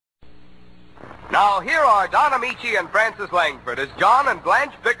Now, here are Don Amici and Francis Langford as John and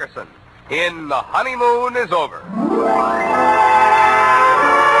Blanche Bickerson in The Honeymoon is Over.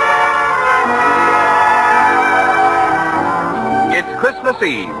 It's Christmas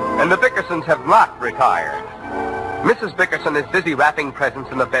Eve, and the Bickersons have not retired. Mrs. Bickerson is busy wrapping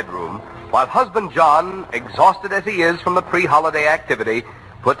presents in the bedroom, while husband John, exhausted as he is from the pre-holiday activity,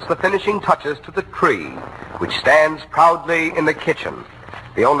 puts the finishing touches to the tree, which stands proudly in the kitchen,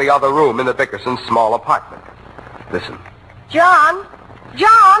 the only other room in the Bickersons' small apartment. Listen. John,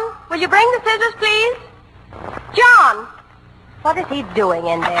 will you bring the scissors, please? John, what is he doing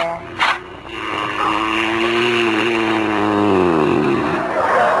in there?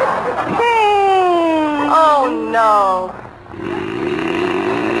 Oh, no.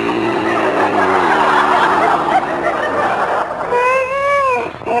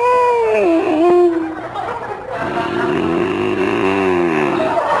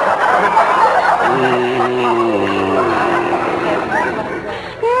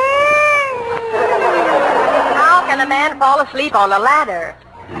 How can a man fall asleep on a ladder?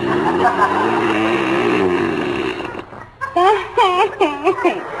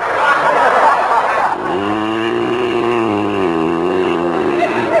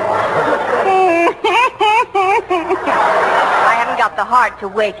 I haven't got the heart to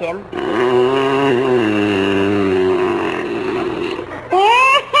wake him.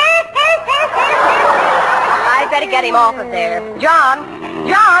 I better get him off of there. John!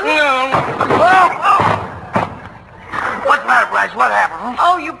 What's the matter, Blanche? What happened?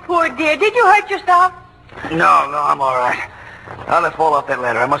 Oh, you poor dear. Did you hurt yourself? No, I'm all right. I'll let fall off that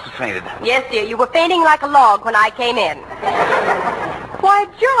ladder. I must have fainted. Yes, dear. You were fainting like a log when I came in. Why,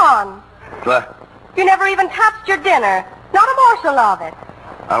 John, What? you never even touched your dinner. Not a morsel of it.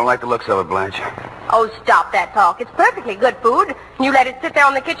 I don't like the looks of it, Blanche. Oh, stop that talk. It's perfectly good food. You let it sit there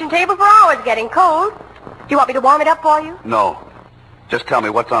on the kitchen table for hours getting cold. Do you want me to warm it up for you? No. Just tell me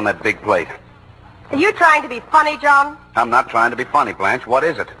what's on that big plate. Are you trying to be funny, John? I'm not trying to be funny, Blanche. What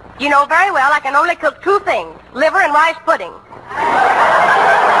is it? You know very well I can only cook two things, liver and rice pudding.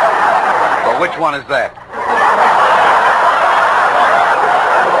 Well, which one is that?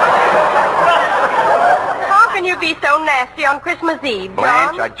 How can you be so nasty on Christmas Eve,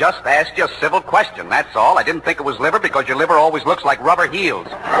 John? Blanche, I just asked you a civil question, that's all. I didn't think it was liver because your liver always looks like rubber heels.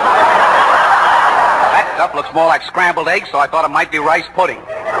 That stuff looks more like scrambled eggs, so I thought it might be rice pudding.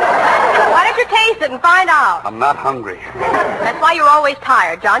 Why don't you taste it and find out? I'm not hungry. That's why you're always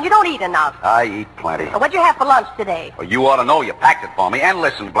tired, John. You don't eat enough. I eat plenty. What'd you have for lunch today? Well, you ought to know you packed it for me. And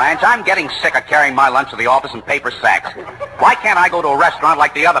listen, Blanche, I'm getting sick of carrying my lunch to the office in paper sacks. Why can't I go to a restaurant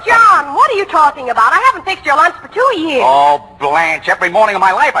like the other fellas? John, what are you talking about? I haven't fixed your lunch for 2 years. Oh, Blanche, every morning of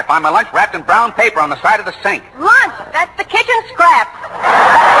my life I find my lunch wrapped in brown paper on the side of the sink. Lunch? That's the kitchen scraps.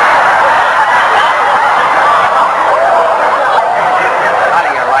 How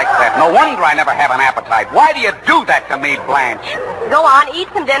do you like that? No wonder I never have an appetite. Why do you do that to me, Blanche? Go on, eat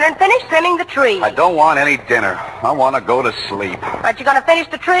some dinner and finish trimming the tree. I don't want any dinner. I want to go to sleep. Aren't you going to finish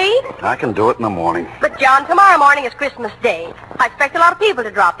the tree? I can do it in the morning. But, John, tomorrow morning is Christmas Day. I expect a lot of people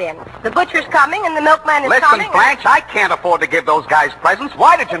to drop in. The butcher's coming and the milkman is coming. Listen, Blanche, I can't afford to give those guys presents.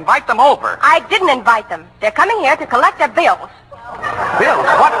 Why did you invite them over? I didn't invite them. They're coming here to collect their bills. Bills?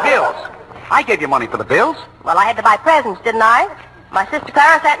 What bills? I gave you money for the bills. Well, I had to buy presents, didn't I? My sister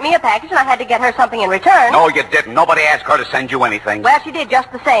Clara sent me a package, and I had to get her something in return. No, you didn't. Nobody asked her to send you anything. Well, she did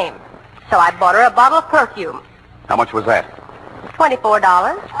just the same. So I bought her a bottle of perfume. How much was that? $24. $24?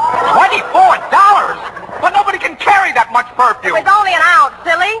 But nobody can carry that much perfume. It's only an ounce,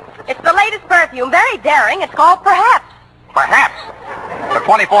 silly. It's the latest perfume. Very daring. It's called Perhaps. Perhaps. For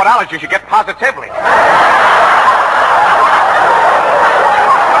 $24, you should get Positively.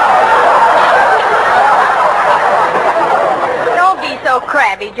 So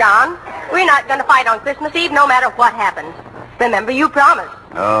crabby, John. We're not going to fight on Christmas Eve no matter what happens. Remember, you promised.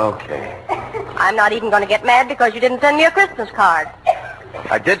 Okay. I'm not even going to get mad because you didn't send me a Christmas card.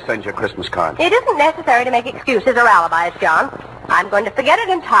 I did send you a Christmas card. It isn't necessary to make excuses or alibis, John. I'm going to forget it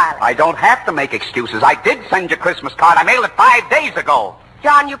entirely. I don't have to make excuses. I did send you a Christmas card. I mailed it 5 days ago.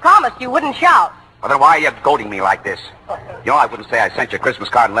 John, you promised you wouldn't shout. Well, then why are you goading me like this? You know, I wouldn't say I sent you a Christmas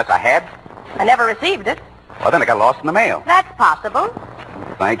card unless I had. I never received it. Well, then it got lost in the mail. That's possible.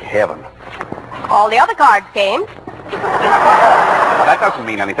 Thank heaven. All the other cards came. Well, that doesn't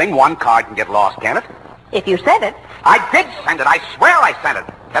mean anything. One card can get lost, can it? If you said it. I did send it. I swear I sent it.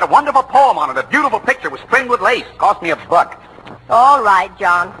 Had a wonderful poem on it. A beautiful picture was trimmed with lace. Cost me $1. All right,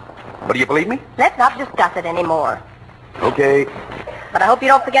 John. But do you believe me? Let's not discuss it anymore. Okay. But I hope you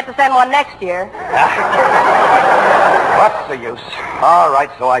don't forget to send one next year. What's the use? All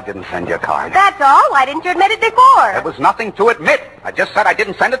right, so I didn't send you a card. That's all. Why didn't you admit it before? There was nothing to admit. I just said I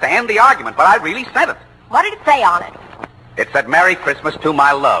didn't send it to end the argument, but I really sent it. What did it say on it? It said, Merry Christmas to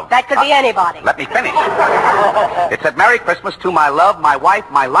my love. That could be anybody. Let me finish. It said, Merry Christmas to my love, my wife,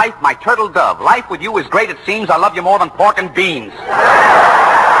 my life, my turtle dove. Life with you is great, it seems. I love you more than pork and beans.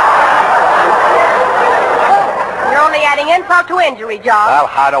 You're only adding insult to injury, John. Well,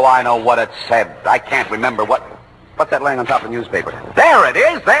 how do I know what it said? I can't remember what... What's that laying on top of the newspaper? There it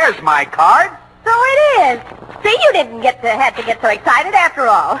is. There's my card. So it is. See, you didn't have to get so excited after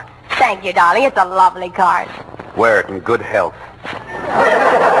all. Thank you, darling. It's a lovely card. Wear it in good health.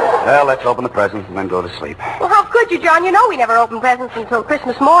 Well, let's open the presents and then go to sleep. Well, how could you, John? You know we never open presents until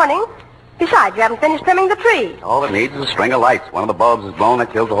Christmas morning. Besides, you haven't finished trimming the tree. All it needs is a string of lights. One of the bulbs is blown,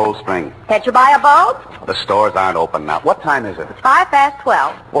 that kills the whole string. Can't you buy a bulb? The stores aren't open now. What time is it?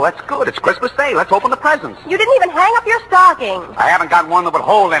 12:05. Well, that's good. It's Christmas Day. Let's open the presents. You didn't even hang up your stocking. I haven't got one that would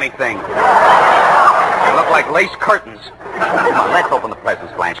hold anything. They look like lace curtains. Come on, let's open the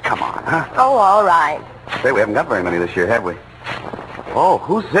presents, Blanche. Come on, huh? Oh, all right. Say, we haven't got very many this year, have we? Oh,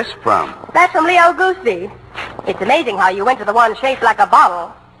 who's this from? That's from Leo Goosey. It's amazing how you went to the one shaped like a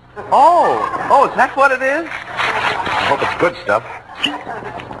bottle. Oh, is that what it is? I hope it's good stuff.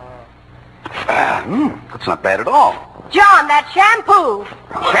 That's not bad at all. John, that shampoo.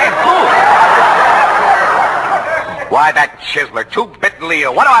 Shampoo? Why, that chiseler, two-bit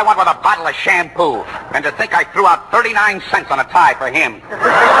Leo. What do I want with a bottle of shampoo? And to think I threw out 39 cents on a tie for him.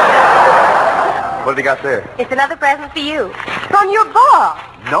 What have you got there? It's another present for you. From your boss.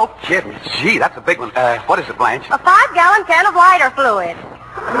 No kidding. Gee, that's a big one. What is it, Blanche? A 5-gallon can of lighter fluid.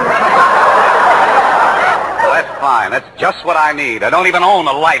 Well, that's fine. That's just what I need. I don't even own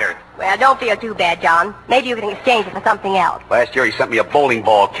a lighter. Well, don't feel too bad, John. Maybe you can exchange it for something else. Last year he sent me a bowling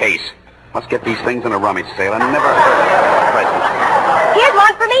ball case. Must get these things in a rummage sale. I never heard of a present. Here's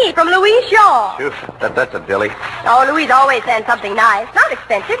one for me from Louise Shaw. Phew, that's a dilly. Oh, Louise always sends something nice. Not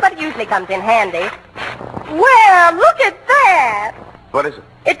expensive, but it usually comes in handy. Well, look at that. What is it?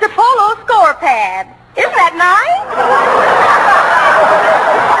 It's a polo score pad. Isn't that nice?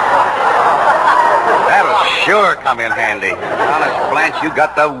 That'll sure come in handy. Honest, Blanche, you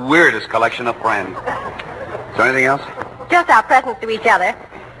got the weirdest collection of friends. Is there anything else? Just our presents to each other.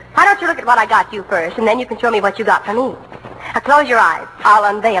 Why don't you look at what I got you first, and then you can show me what you got for me. Now, close your eyes. I'll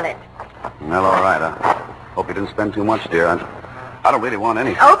unveil it. Well, all right. I hope you didn't spend too much, dear. I don't really want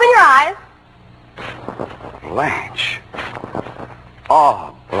anything. Open your eyes. Blanche.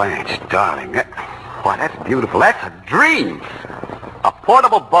 Oh, Blanche, darling. Why, that's beautiful. That's a dream. A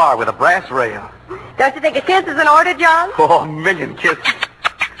portable bar with a brass rail. Don't you think a kiss is in order, John? Oh, a million kisses.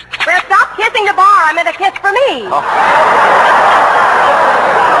 Well, stop kissing the bar. I meant a kiss for me. Oh.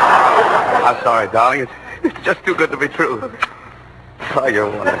 I'm sorry, darling. It's just too good to be true. Oh, you're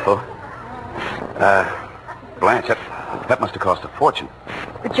wonderful. Blanche, that must have cost a fortune.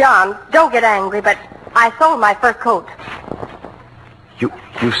 John, don't get angry, but I sold my fur coat.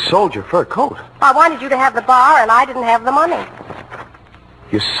 You sold your fur coat? I wanted you to have the bar, and I didn't have the money.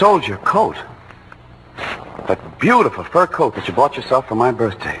 You sold your coat? That beautiful fur coat that you bought yourself for my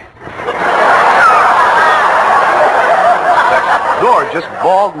birthday. That gorgeous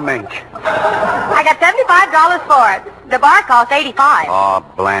bald mink. I got $75 for it. The bar cost $85. Oh,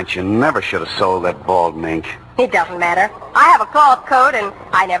 Blanche, you never should have sold that bald mink. It doesn't matter. I have a cloth coat, and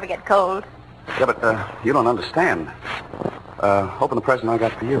I never get cold. Yeah, but you don't understand. Open the present I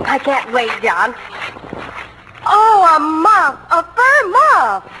got for you. I can't wait, John. Oh, a muff. A fur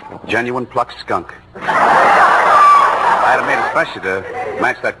muff. Genuine plucked skunk. I had it made especially to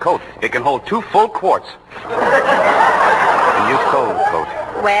match that coat. It can hold 2 full quarts. And you sold the coat.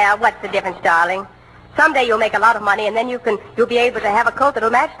 Well, what's the difference, darling? Someday you'll make a lot of money, and then you'll be able to have a coat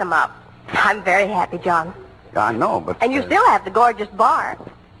that'll match them up. I'm very happy, John. Yeah, I know, but... And you still have the gorgeous bar.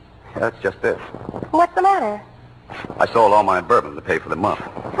 Yeah, that's just it. What's the matter? I sold all my bourbon to pay for the muff.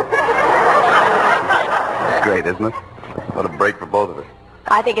 It's great, isn't it? What a break for both of us.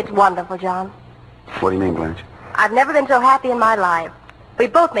 I think it's wonderful, John. What do you mean, Blanche? I've never been so happy in my life. We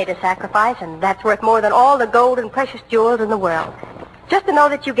both made a sacrifice, and that's worth more than all the gold and precious jewels in the world. Just to know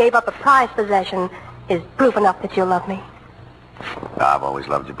that you gave up a prized possession is proof enough that you love me. I've always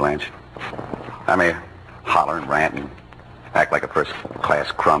loved you, Blanche. I may holler and rant and act like a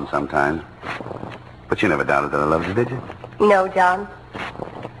first-class crumb sometimes. But you never doubted that I loved you, did you? No, John.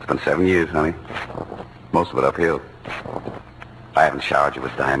 It's been 7 years, honey. Most of it uphill. I haven't showered you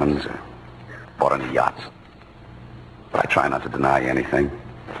with diamonds or bought any yachts. But I try not to deny you anything.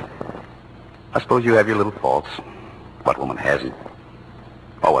 I suppose you have your little faults. What woman hasn't?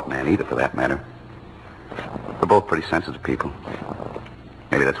 Or what man either, for that matter. But both pretty sensitive people.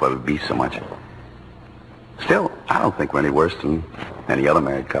 Maybe that's why we beef so much. Still, I don't think we're any worse than any other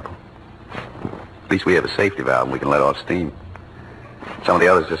married couple. At least we have a safety valve and we can let off steam. Some of the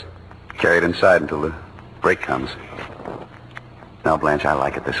others just carry it inside until the break comes. Now, Blanche, I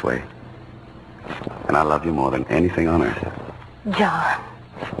like it this way. And I love you more than anything on earth. John.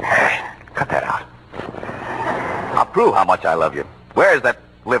 Cut that out. I'll prove how much I love you. Where is that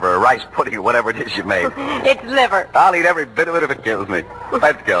liver or rice pudding or whatever it is you made? It's liver. I'll eat every bit of it if it kills me.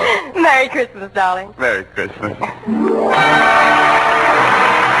 Let's go. Merry Christmas, darling. Merry Christmas.